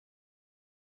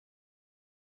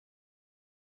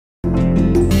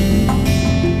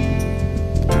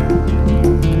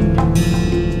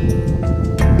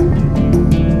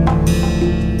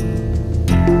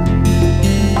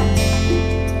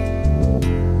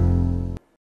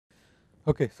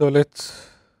Okay, so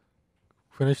let's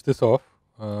finish this off.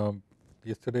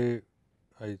 Yesterday,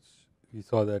 we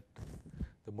saw that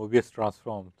the Mobius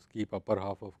transforms keep upper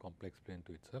half of complex plane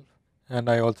to itself, and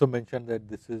I also mentioned that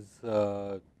this is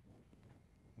the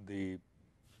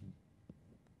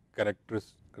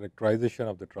characterization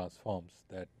of the transforms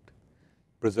that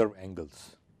preserve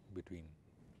angles between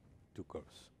two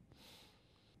curves.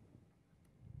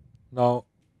 Now,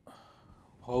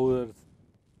 how are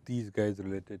these guys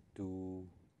related to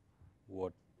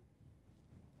what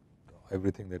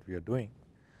everything that we are doing?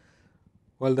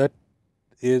 Well, that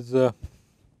is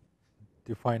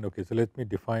defined. Okay, so let me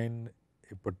define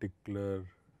a particular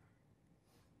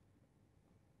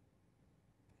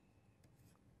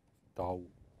tau.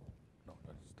 No,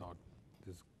 that's not.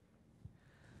 This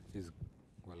is,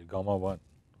 well, gamma 1,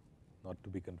 not to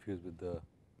be confused with the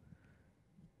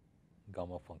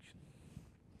gamma function.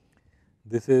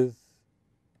 This is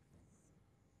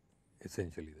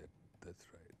essentially that. That's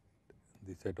right.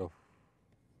 The set of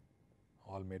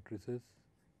all matrices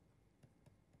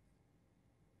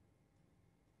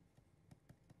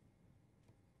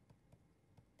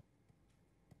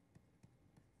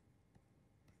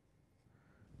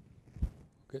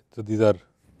okay. So these are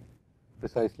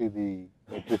precisely the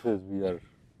matrices we are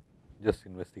just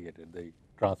investigated, the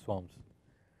transforms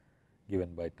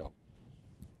given by tau.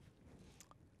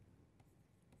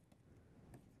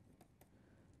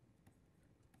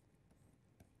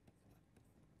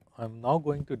 I am now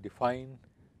going to define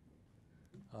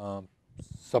um,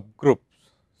 subgroups,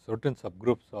 certain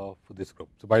subgroups of this group.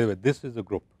 So, by the way, this is a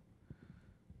group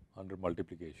under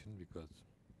multiplication because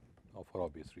for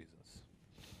obvious reasons.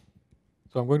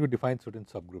 So, I am going to define certain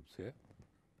subgroups here.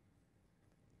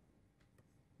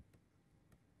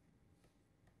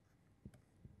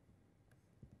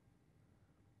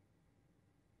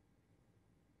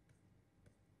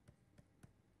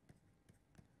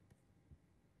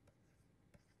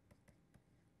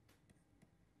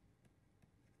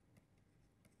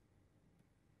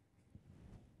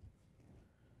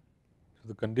 So,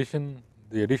 the condition,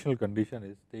 the additional condition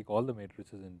is take all the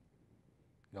matrices in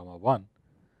gamma 1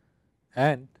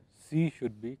 and C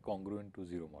should be congruent to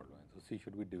 0 mod 1. So, C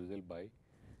should be divisible by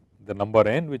the number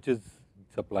n which is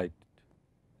supplied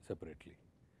separately,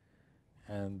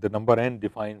 and the number n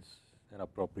defines an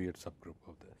appropriate subgroup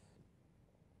of this.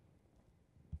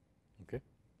 Okay.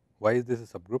 Why is this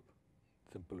a subgroup?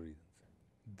 Simple reasons.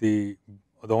 The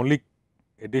only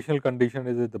additional condition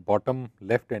is that the bottom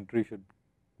left entry should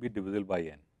be divisible by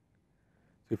n.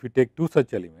 So, if you take two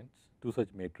such elements, two such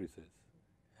matrices,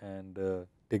 and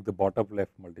take the bottom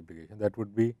left multiplication, that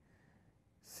would be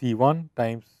C1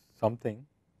 times something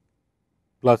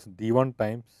plus D1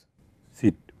 times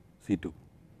C2.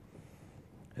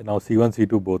 And now C1,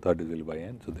 C2 both are divisible by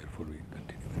n, so therefore we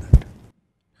continue with that.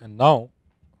 And now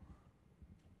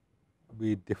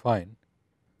we define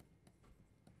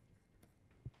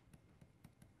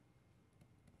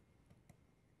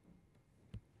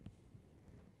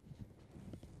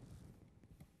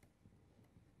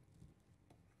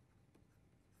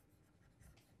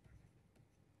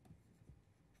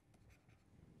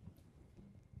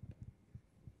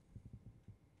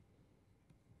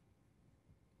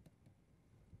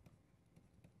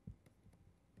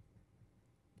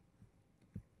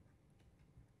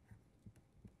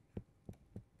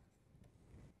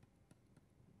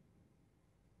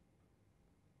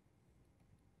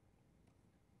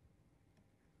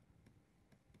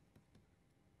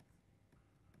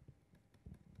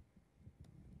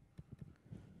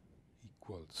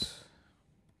equals.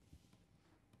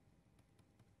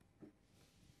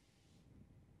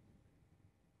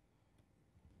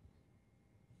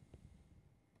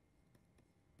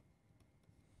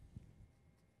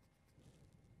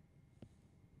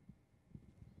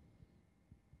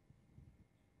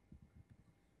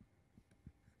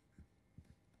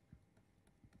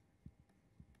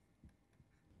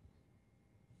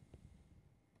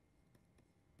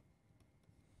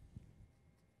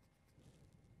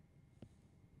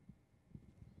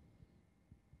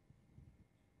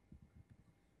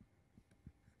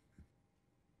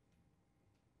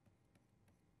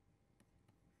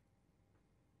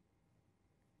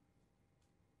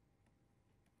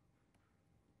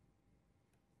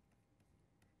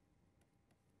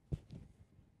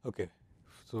 Okay.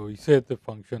 So, we say the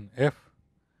function f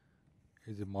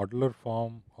is a modular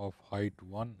form of height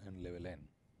 1 and level n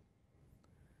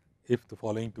if the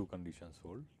following two conditions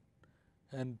hold,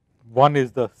 and 1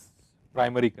 is the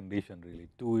primary condition really,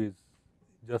 2 is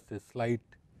just a slight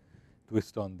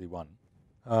twist on the 1.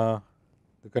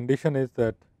 The condition is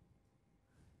that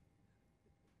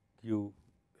you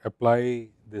apply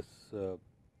this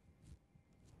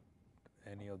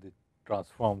of the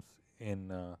transforms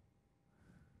in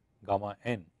gamma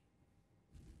n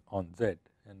on Z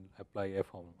and apply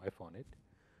f on it,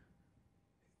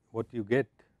 what you get,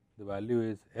 the value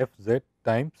is f z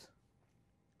times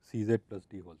c z plus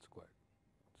d whole square.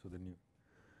 So, the new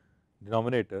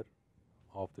denominator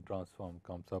of the transform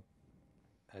comes up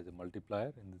as a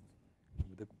multiplier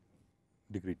with the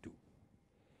degree 2.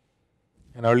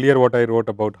 And earlier what I wrote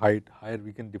about height, higher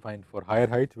we can define for higher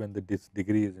heights when the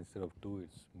degree is instead of 2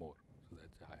 it's more. So, that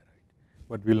is a higher height,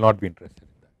 but we will not be interested in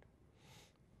that.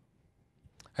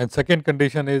 And second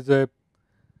condition is that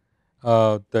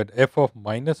f of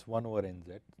minus 1 over n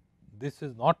z, this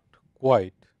is not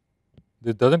quite,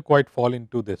 this does not quite fall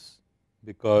into this,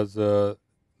 because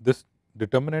this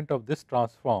determinant of this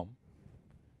transform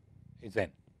is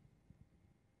n.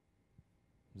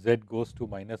 Z goes to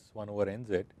minus 1 over n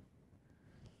z.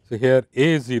 So, here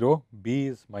A is 0, B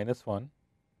is minus 1,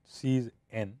 C is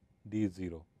n, D is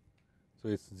 0. So,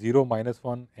 it is 0 minus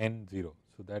 1 n 0.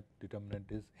 So, that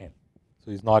determinant is n.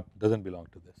 So, it is not, does not belong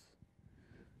to this,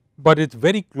 but it is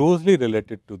very closely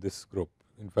related to this group.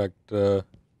 In fact,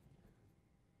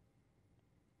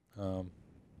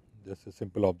 just a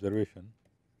simple observation.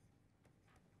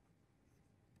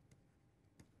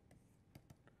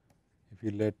 If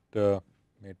you let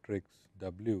matrix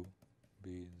W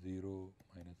be 0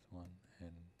 minus 1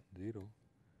 and 0,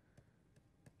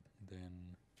 then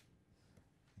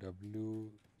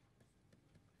W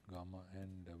gamma n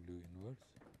W inverse.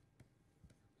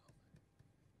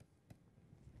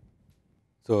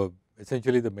 So,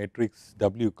 essentially the matrix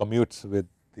W commutes with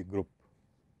the group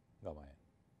gamma n.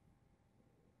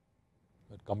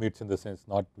 It commutes in the sense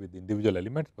not with individual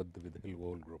elements, but with the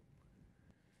whole group.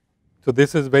 So,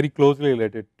 this is very closely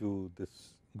related to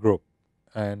this group,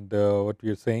 and what we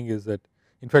are saying is that,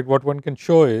 in fact, what one can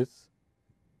show is,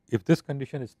 if this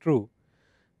condition is true,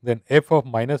 then f of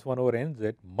minus 1 over n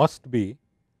z must be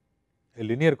a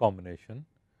linear combination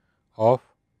of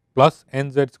plus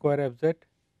n z square f z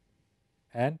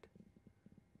and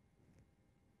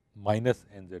minus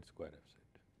n z square f z.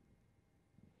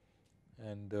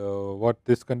 And what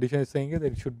this condition is saying is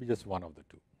that it should be just one of the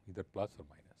two, either plus or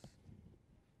minus.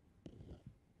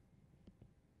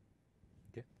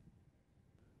 Okay.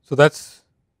 So, that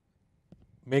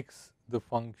makes the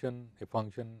function a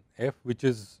function f, which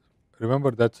is,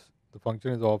 remember, that is the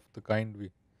function is of the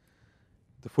kind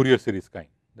the Fourier series kind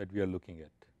that we are looking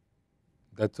at.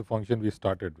 That is the function we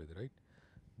started with, right.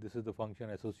 This is the function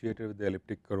associated with the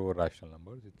elliptic curve over rational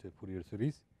numbers. It is a Fourier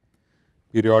series,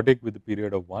 periodic with the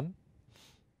period of 1,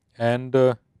 and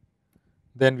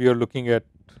then we are looking at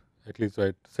least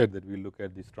I said that we look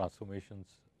at these transformations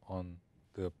on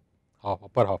the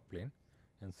upper half plane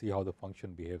and see how the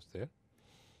function behaves there,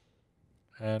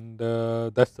 and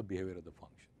that is the behavior of the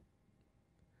function.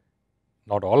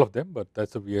 Not all of them, but that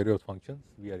is the behavior of functions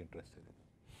we are interested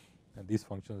in, and these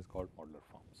functions is called modular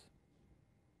forms.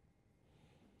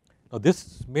 Now,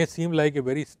 this may seem like a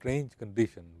very strange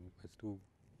condition as to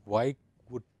why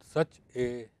would such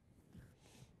a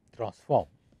transform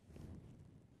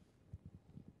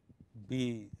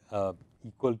be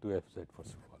equal to f z, first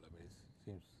of all. I mean, it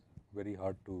seems very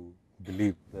hard to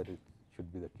believe that it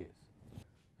should be the case.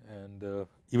 And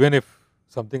even if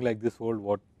something like this hold,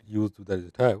 what use does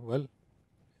it have? Well,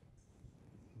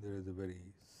 there is a very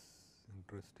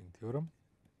interesting theorem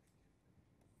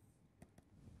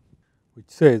which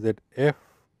says that f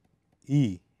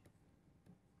e,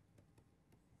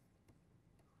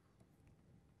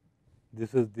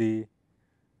 this is the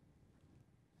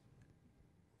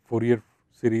Fourier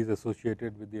series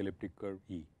associated with the elliptic curve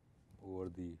E over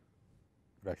the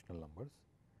rational numbers,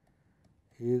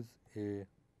 is a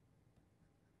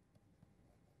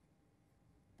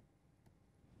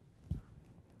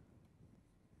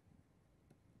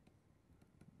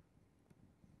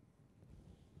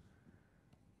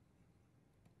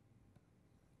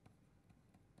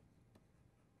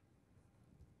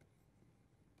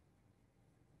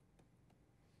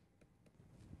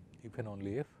if and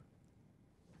only if,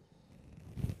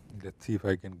 let us see if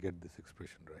I can get this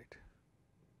expression right.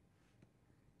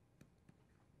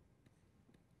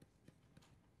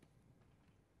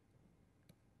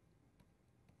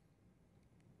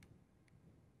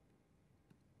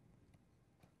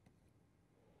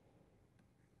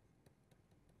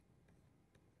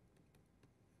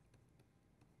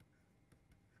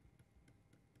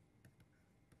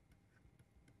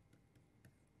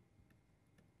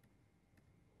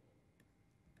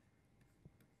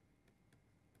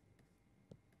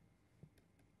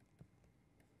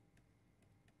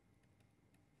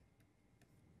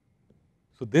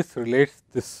 So, this relates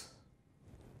this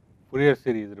Fourier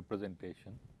series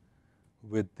representation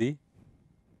with the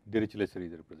Dirichlet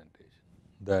series representation,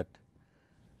 that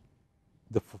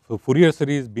the Fourier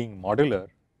series being modular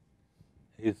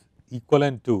is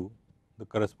equivalent to the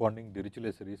corresponding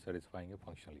Dirichlet series satisfying a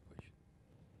functional equation.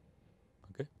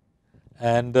 Okay.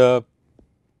 And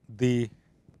the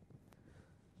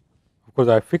of course,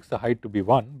 I fixed the height to be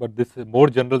 1, but this more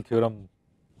general theorem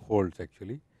holds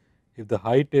actually. If the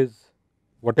height is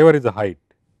whatever is the height,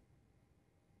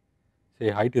 say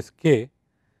height is k,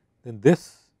 then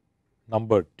this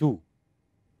number 2,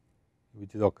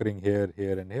 which is occurring here,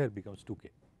 here and here, becomes 2k.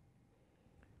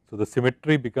 So, the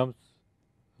symmetry becomes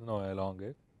along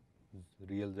a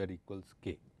real z equals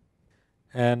k,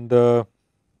 and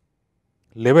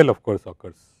level of course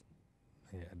occurs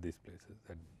at these places.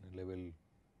 That level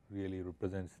really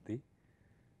represents the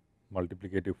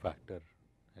multiplicative factor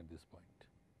at this point.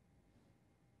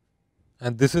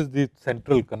 And this is the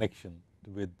central connection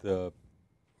with the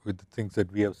things that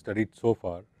we have studied so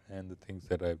far and the things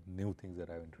that new things that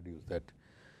I have introduced. That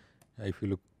if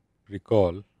you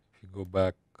recall, if you go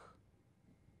back,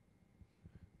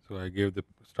 so I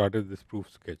started this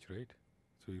proof sketch, right.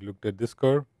 So you looked at this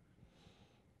curve,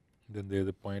 then there is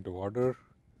a point of order,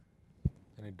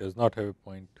 and it does not have a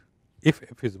point. If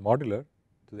f is modular,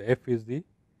 so the f is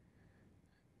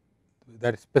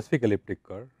that specific elliptic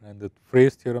curve, and the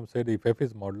phrase theorem said if f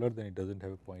is modular, then it does not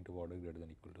have a point of order greater than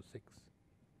or equal to 6,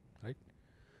 right.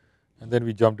 And then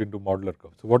we jumped into modular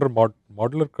curves. So, what are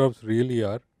modular curves really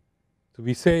are? So,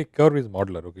 we say curve is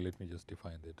modular. Okay, let me just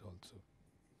define that also.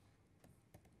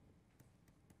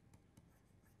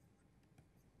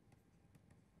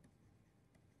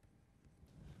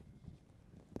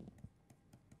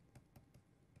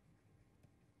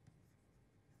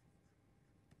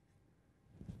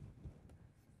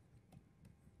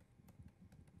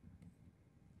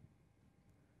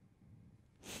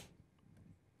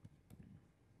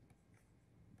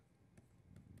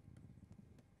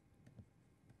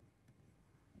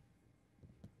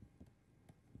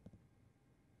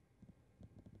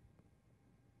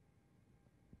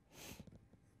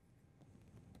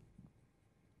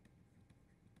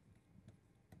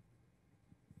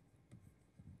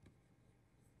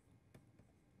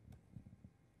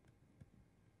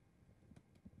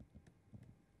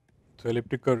 So,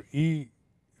 elliptic curve E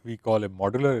we call a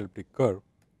modular elliptic curve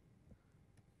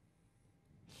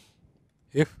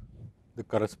if the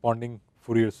corresponding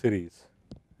Fourier series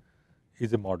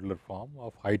is a modular form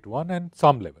of height 1 and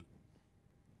some level.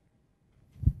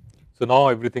 So, now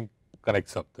everything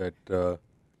connects up, that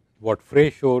what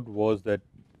Frey showed was that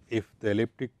if the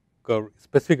elliptic curve,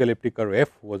 specific elliptic curve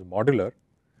f was modular,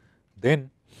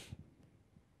 then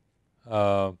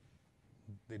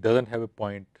it does not have a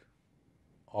point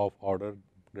of order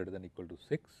greater than or equal to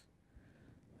 6,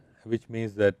 which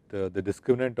means that the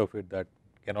discriminant of it that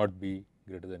cannot be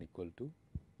greater than or equal to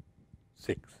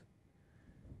 6,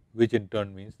 which in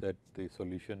turn means that the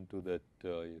solution to that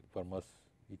Fermat's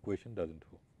equation does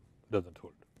not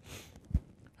hold.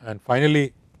 And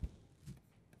finally,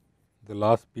 the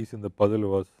last piece in the puzzle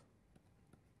was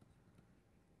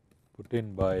put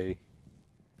in by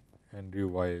Andrew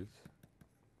Wiles,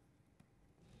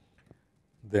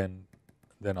 then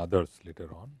others later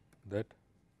on, that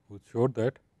who showed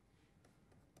that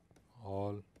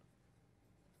all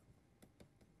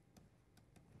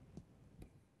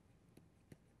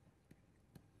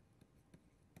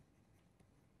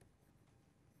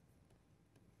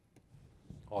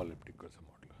elliptic curves are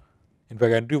modular. In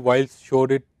fact, Andrew Wiles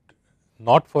showed it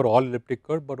not for all elliptic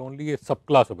curves, but only a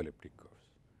subclass of elliptic curves,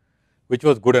 which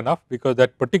was good enough because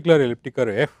that particular elliptic curve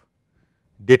f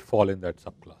did fall in that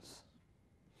subclass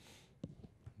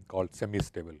called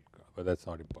semi-stable curve, but that is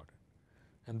not important.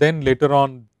 And then later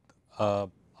on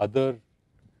other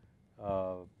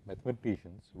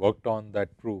mathematicians worked on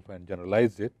that proof and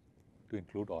generalized it to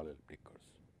include all elliptic curves.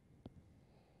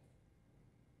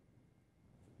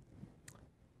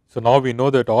 So, now we know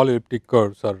that all elliptic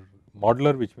curves are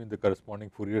modular, which means the corresponding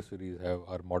Fourier series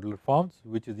are modular forms,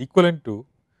 which is equivalent to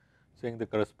saying the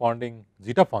corresponding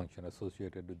zeta function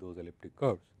associated with those elliptic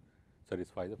curves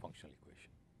satisfies the functional equation.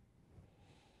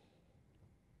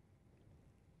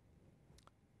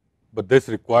 But this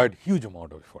required huge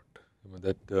amount of effort. I mean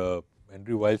that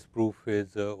Andrew Wiles proof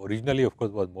is originally of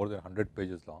course was more than 100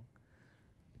 pages long.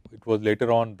 It was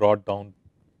later on brought down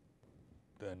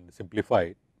and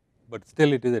simplified, but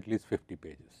still it is at least 50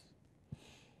 pages.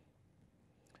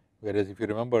 Whereas if you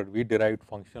remember, we derived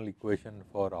functional equation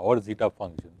for our zeta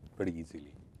function pretty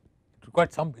easily.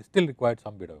 It still required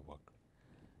some bit of work.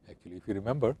 Actually, if you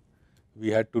remember, we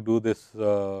had to do this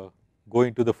go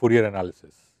into the Fourier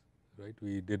analysis, right.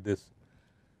 We did this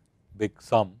big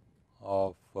sum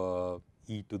of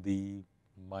e to the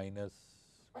minus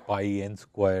pi n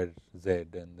square z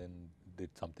and then did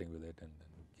something with it and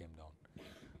then came down.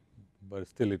 But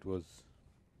still it was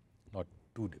not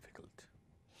too difficult.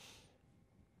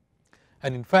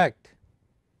 And in fact,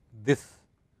 this,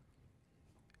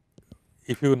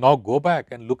 if you now go back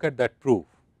and look at that proof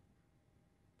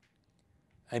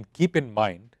and keep in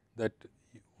mind that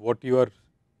what you are,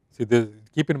 see this,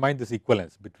 keep in mind this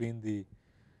equivalence between the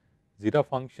zeta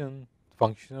function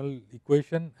functional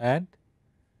equation and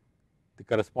the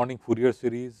corresponding Fourier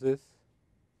series is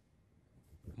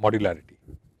modularity.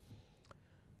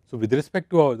 So, with respect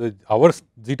to our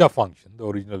zeta function, the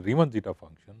original Riemann zeta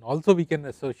function, also we can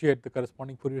associate the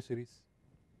corresponding Fourier series.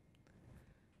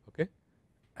 Okay.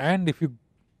 And if you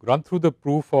run through the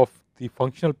proof of the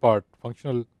functional part,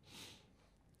 functional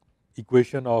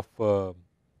equation of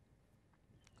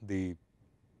the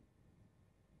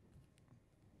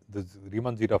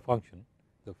Riemann zeta function,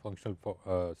 the functional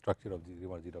structure of the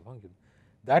Riemann zeta function,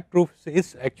 that proof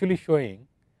is actually showing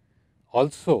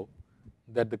also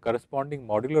that the corresponding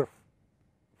modular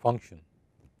function,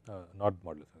 not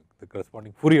modular, the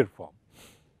corresponding Fourier form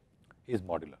is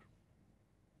modular.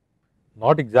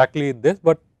 Not exactly in this,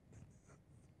 but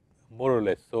more or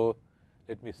less. So,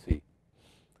 let me see.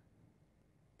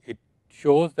 It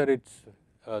shows that it's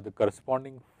the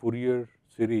corresponding Fourier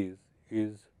series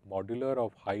is modular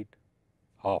of height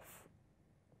half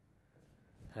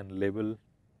and level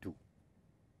 2.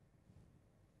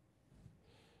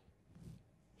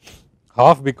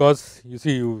 Half because you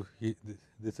see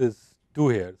this is 2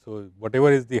 here. So, whatever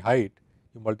is the height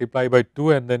you multiply by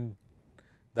 2 and then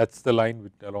that is the line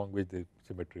along which the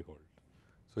symmetry holds.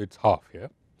 So, it is half here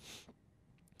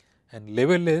and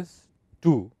level is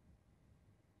 2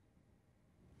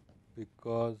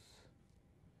 because,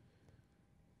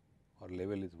 or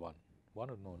level is 1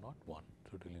 or no, not 1,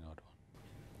 certainly not 1.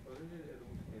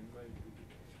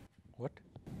 What?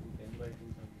 N by 2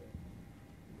 somewhere.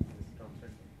 This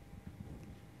constant.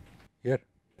 Here?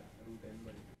 Root n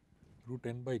by 2. Root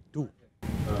n by 2.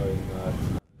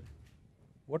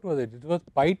 In What was it? It was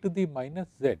pi to the minus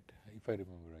z, if I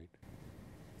remember right.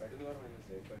 pi to the power minus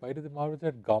z. Pi to the minus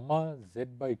z gamma z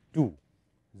by 2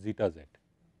 zeta z.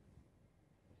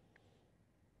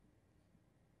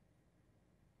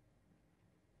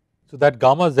 So, that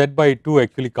gamma z by 2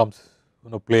 actually comes,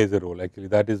 plays a role. Actually,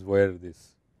 that is where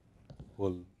this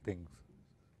whole thing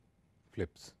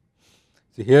flips.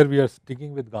 See, here we are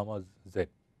sticking with gamma z.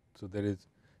 So, there is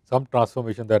some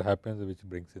transformation that happens which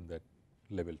brings in that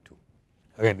level 2.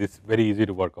 Again, this is very easy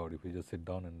to work out. If you just sit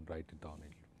down and write it down,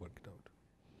 it will work it out.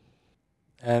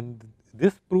 And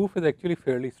this proof is actually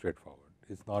fairly straightforward.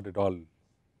 It is not at all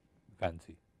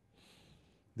fancy.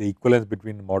 The equivalence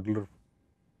between modular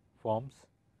forms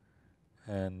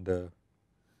and the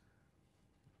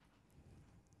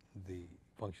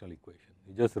functional equation.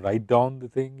 You just write down the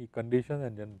thing, condition,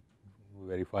 and then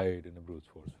verify it in a brute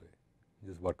force way.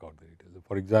 Just work out the details.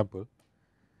 For example,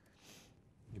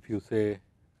 if you say,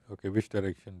 okay, which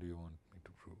direction do you want me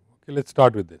to prove? Okay, let's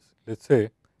start with this. Let's say,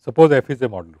 suppose f is a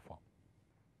modular form,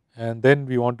 and then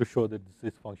we want to show that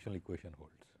this functional equation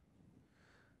holds.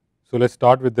 So, let's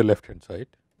start with the left hand side.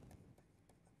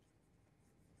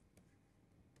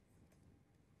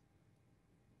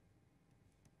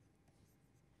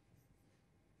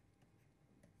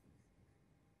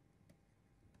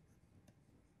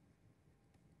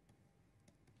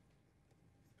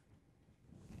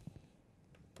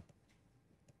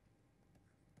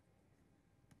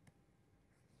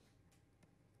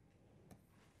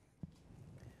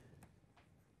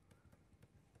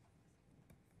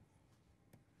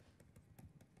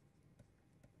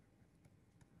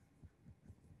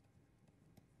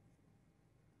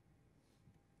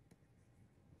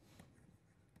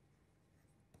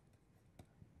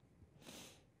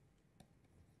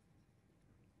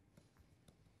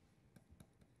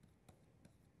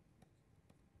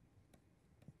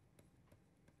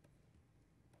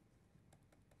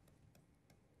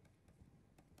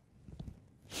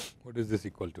 What is this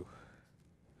equal to?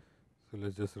 So, let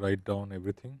us just write down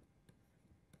everything.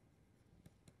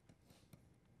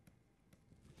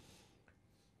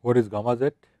 What is gamma z?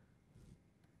 It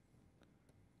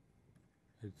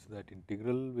is that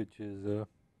integral which is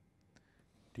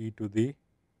t to the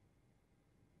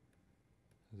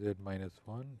z minus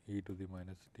 1 e to the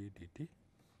minus t dt,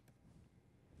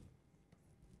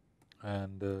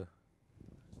 and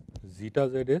zeta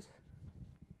z is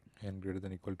n greater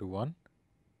than equal to 1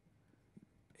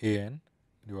 a n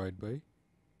divided by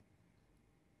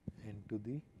n to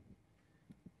the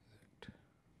z.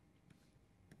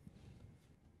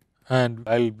 And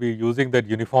I will be using that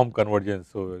uniform convergence.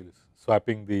 So,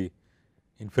 swapping the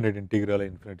infinite integral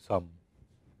and infinite sum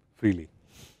freely.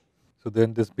 So,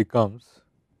 then this becomes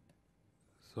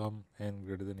sum n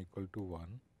greater than equal to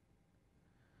 1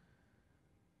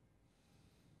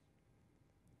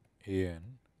 a n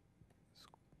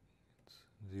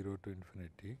 0 to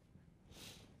infinity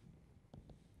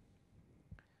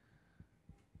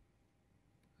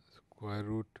square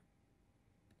root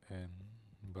n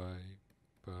by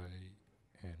pi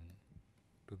n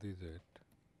to the z,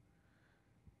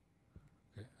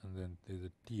 okay, and then there is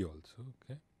a t also,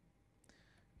 okay,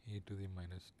 e to the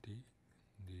minus t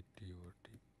dt over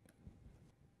t,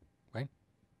 fine.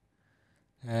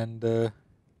 And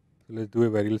so let us do a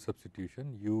variable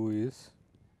substitution. U is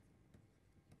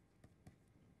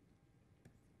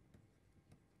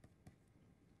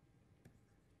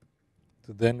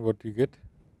so then what you get?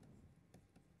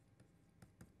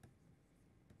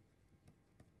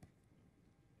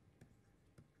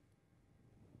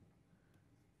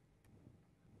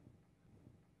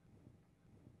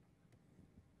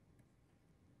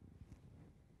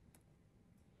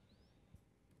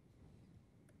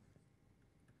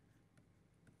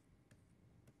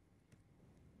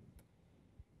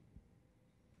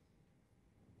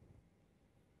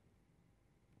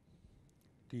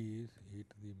 T is e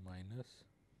to the minus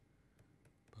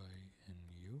pi n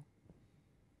u,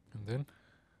 and then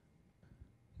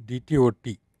dt over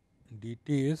t. dt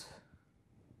is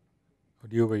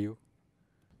d over u.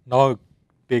 Now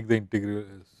take the integral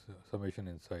summation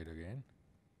inside again.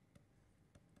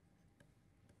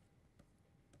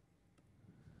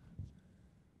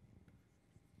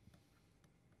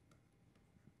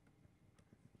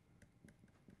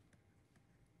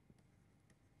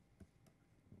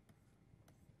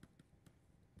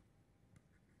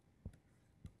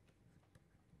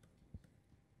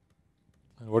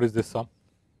 And what is this sum?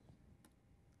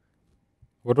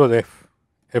 What was f?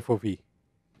 F of e.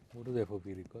 What is f of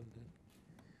e? Recall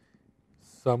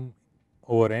sum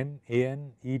over n a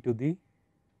n e to the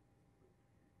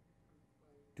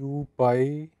 2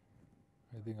 pi.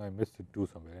 I think I missed it 2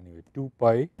 somewhere. Anyway, 2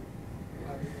 pi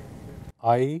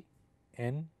I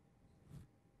n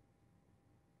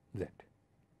z,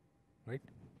 right?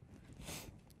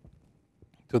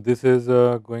 So this is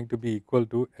going to be equal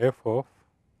to f of.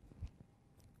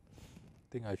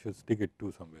 I think I should stick it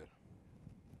 2 somewhere.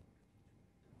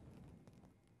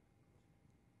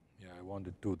 Yeah, I want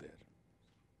the 2 there.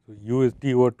 So u is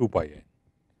t over 2 pi n.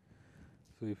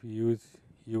 So if you use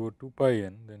u over 2 pi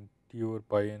n, then t over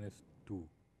pi n is 2.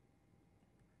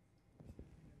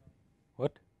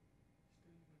 What?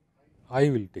 I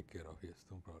will take care of, yes,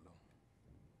 no problem.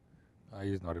 I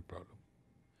is not a problem.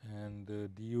 And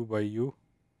du by u,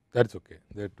 that's okay,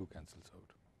 there 2 cancels out.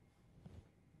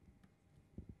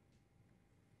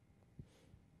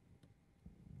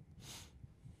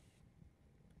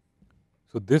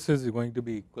 So this is going to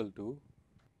be equal to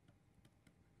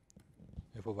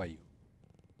f of iu.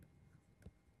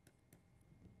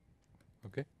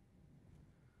 Okay.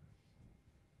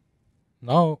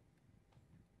 Now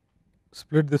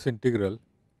split this integral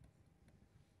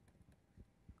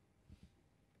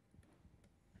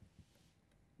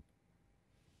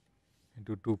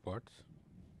into 2 parts,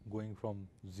 going from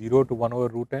 0 to 1 over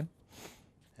root n,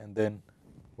 and then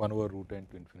 1 over root n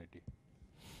to infinity.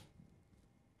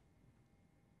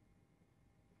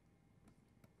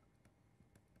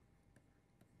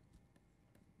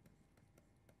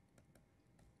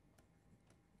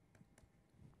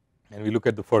 And we look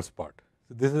at the first part.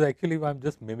 So this is actually, I am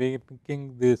just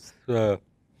mimicking this the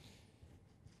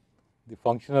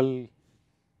functional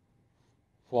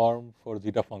form for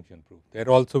zeta function proof. There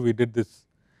also we did this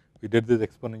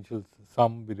exponential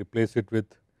sum, we replaced it with,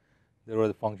 there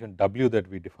was a function w that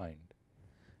we defined,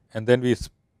 and then we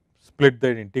split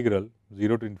the integral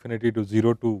 0 to infinity to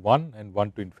 0 to 1 and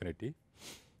 1 to infinity,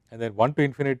 and then 1 to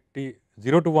infinity,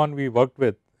 0 to 1 we worked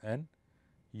with and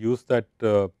used that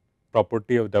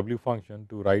property of w function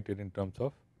to write it in terms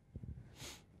of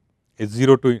a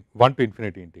 0 to 1 to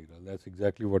infinity integral. That is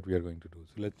exactly what we are going to do.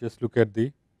 So, let us just look at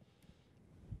the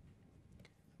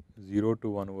 0 to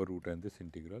 1 over root n, this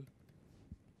integral.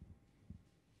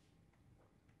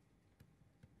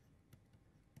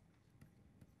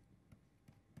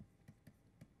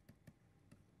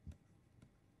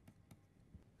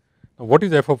 Now, what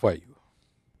is f of iu?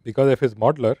 Because f is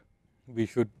modular, we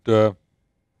should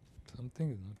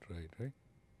something is not right, right?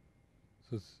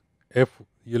 So, f,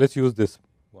 let us use this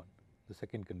one, the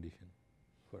second condition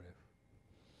for f.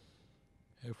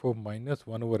 F of minus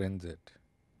 1 over nz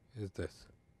is this,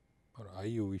 or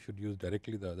iu we should use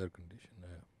directly the other condition.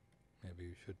 Maybe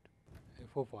we should.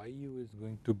 F of iu is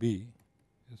going to be,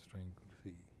 just trying to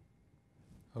see.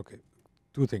 Okay,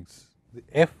 2 things. The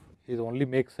f is only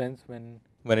makes sense when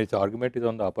its argument is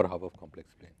on the upper half of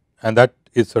complex plane, and that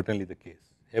is certainly the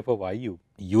case. F of IU,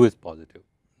 U is positive,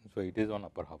 so it is on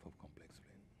upper half of complex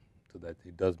plane. So that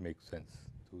it does make sense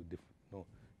to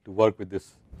to work with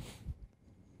this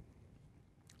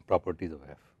properties of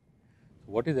f.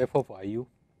 So what is f of IU?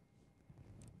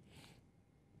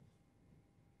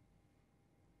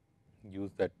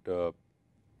 Use that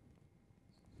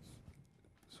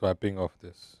swapping of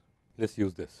this. Let's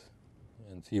use this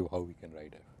and see how we can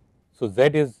write f. So z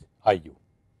is IU.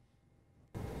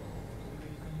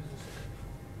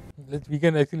 We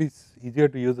can actually, it's easier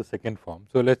to use the second form.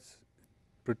 So let's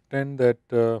pretend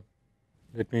that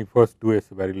let me first do a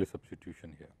variable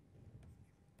substitution here.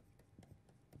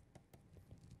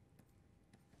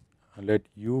 And let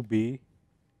u be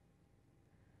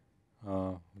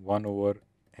 1 over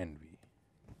NV.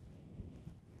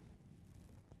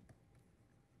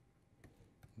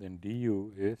 Then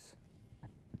du is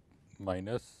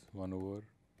minus 1 over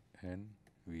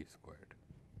NV squared.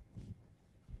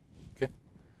 Okay.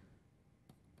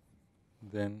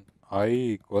 Then I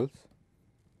equals,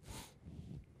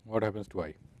 what happens to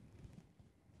I?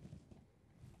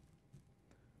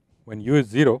 When u is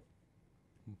 0,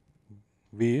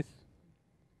 V is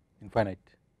infinite,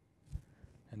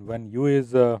 and when u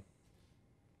is 1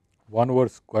 over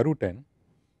square root n,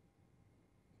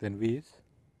 then V is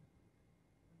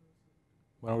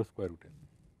 1 over square root n.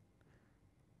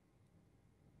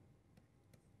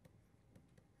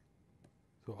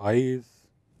 So I is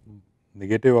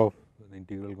negative of the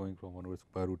integral going from 1 over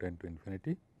square root n to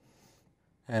infinity,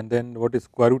 and then what is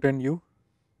square root n u?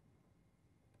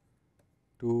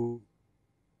 To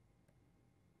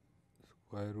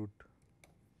square root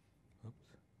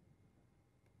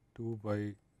 2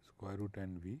 by square root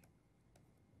n v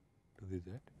to the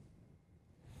z,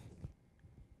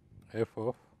 f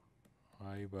of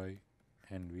I by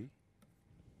n v,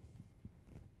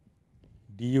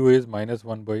 du is minus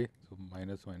 1 by, so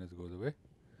minus minus goes away,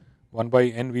 1 by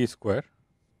n v square,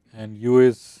 and u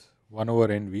is 1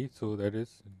 over n v, so that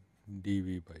is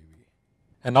dv by v.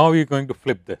 And now we are going to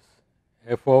flip this,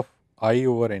 f of I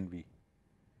over n v.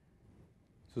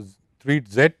 So treat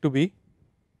z to be,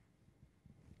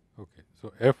 okay,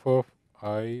 so f of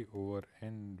I over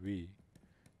n v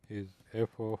is f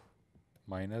of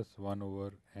minus 1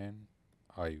 over n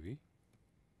I v.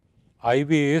 I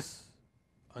v is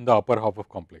on the upper half of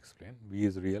complex plane, v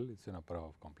is real, it is in upper half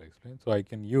of complex plane. So I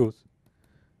can use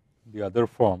the other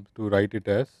form to write it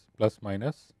as plus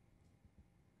minus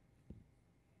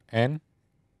n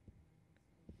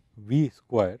v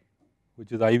square,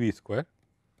 which is I v square,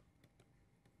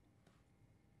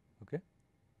 okay,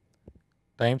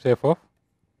 times f of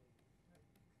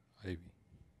I v.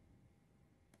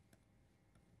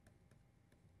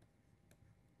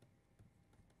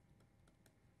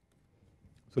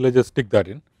 So let's just stick that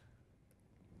in.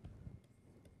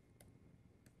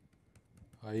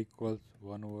 I equals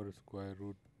 1 over square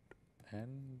root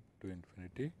n to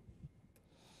infinity,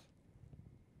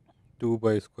 2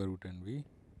 by square root n v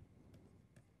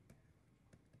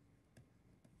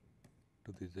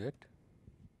to the z,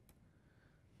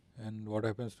 and what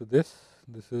happens to this?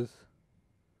 This is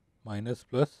minus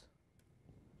plus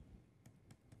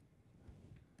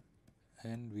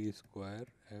n v square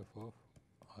f of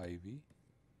I v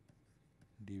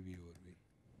dv over v.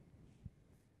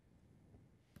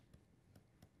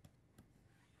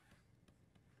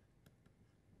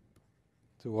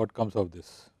 So what comes of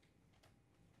this?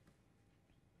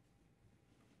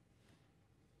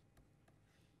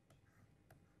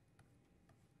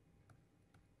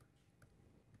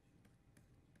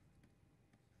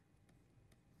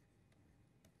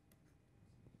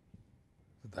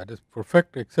 That is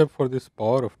perfect except for this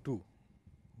power of 2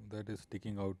 that is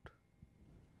sticking out.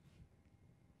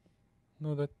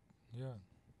 No, that, yeah,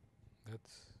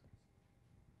 that's,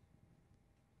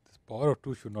 this power of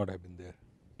 2 should not have been there.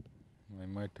 I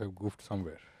might have goofed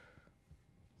somewhere.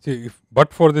 See, if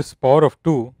but for this power of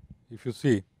 2, if you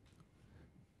see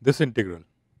this integral,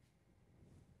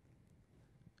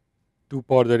 2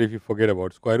 power that if you forget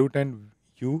about, square root n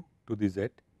u to the z,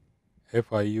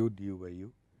 f I u du by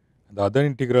u. The other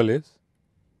integral is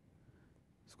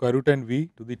square root n v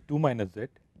to the 2 minus z,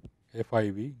 f I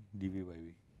v dv by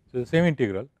v. So the same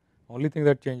integral, only thing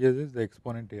that changes is the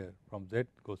exponent here from z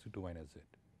goes to 2 minus z,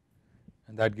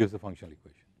 and that gives the functional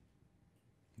equation.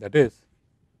 That is,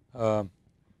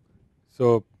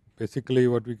 so basically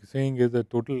what we are saying is the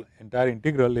total entire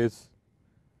integral is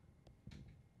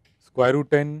square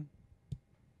root n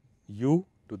u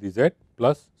to the z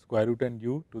plus square root n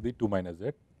u to the 2 minus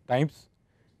z times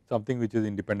something which is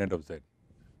independent of z.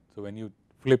 So when you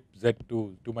flip z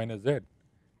to 2 minus z,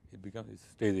 it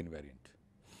stays invariant.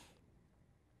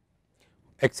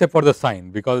 Except for the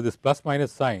sign, because this plus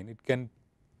minus sign, it can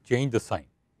change the sign.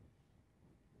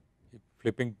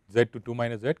 Flipping z to 2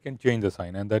 minus z can change the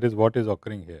sign, and that is what is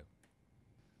occurring here.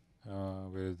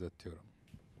 Where is the theorem?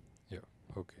 Yeah,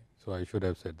 okay. So I should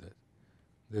have said that.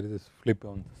 There is this flip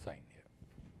on the sign here.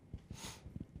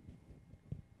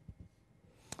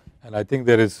 And I think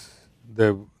there is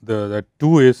that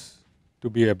 2 is to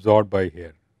be absorbed by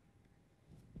here.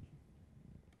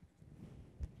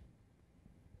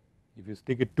 If you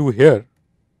stick it 2 here,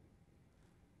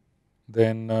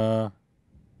 then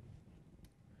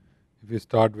if you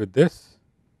start with this,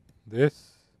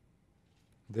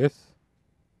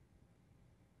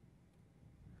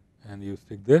 and you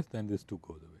stick this, then this 2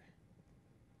 goes away.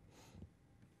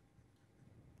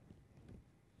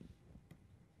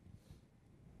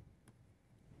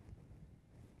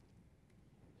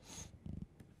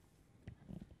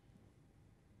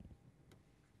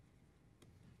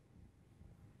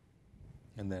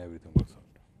 And then everything works out.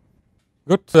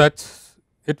 Good. So that's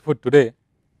it for today.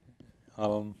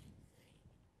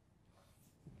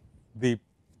 The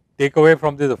takeaway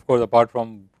from this, of course, apart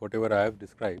from whatever I have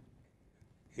described,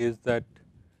 is that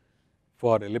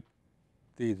for the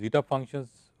zeta functions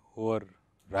over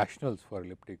rationals for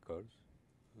elliptic curves,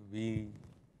 we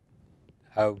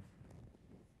have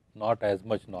not as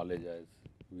much knowledge as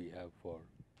we have for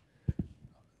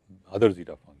other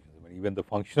zeta functions. I mean, even the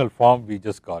functional form we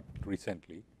just got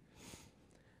recently,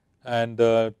 and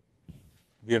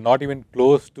we are not even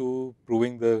close to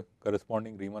proving the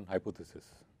corresponding Riemann hypothesis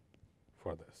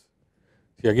for this.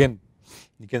 See, again,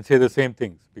 you can say the same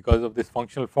things because of this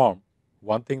functional form.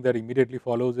 One thing that immediately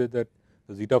follows is that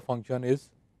the zeta function is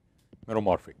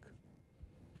meromorphic.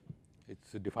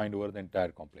 It's defined over the entire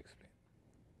complex plane.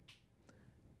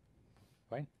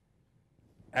 Fine.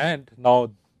 And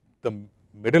now the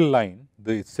middle line,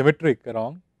 the symmetric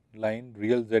around line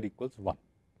real z equals 1.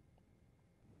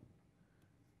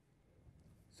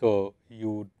 So you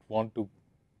would want to,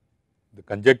 the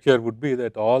conjecture would be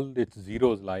that all its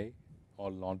zeros lie, all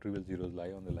non-trivial zeros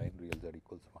lie on the line real z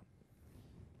equals 1.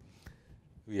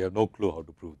 We have no clue how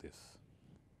to prove this.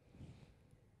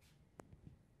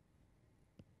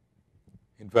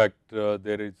 In fact,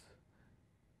 there is,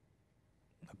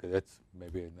 okay, that's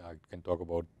maybe I can talk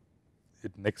about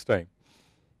it next time.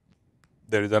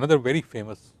 There is another very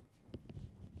famous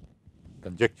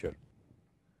conjecture,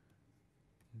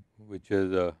 which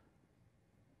is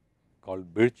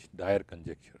called Birch-Dyer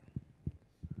conjecture,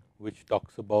 which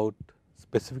talks about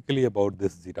specifically about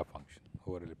this zeta function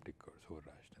over elliptic curves over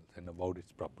rationals and about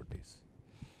its properties.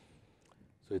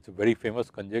 So it's a very famous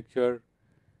conjecture.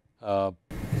 Isn't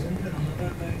the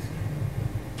Riemann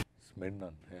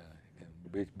Smirnon,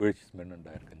 yeah,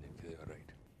 Birch-Smirnon-Dyer conjecture. You are right,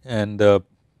 and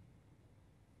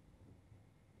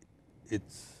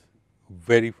it's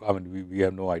very. I mean, we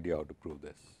have no idea how to prove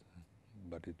this,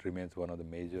 but it remains one of the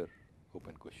major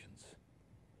open questions.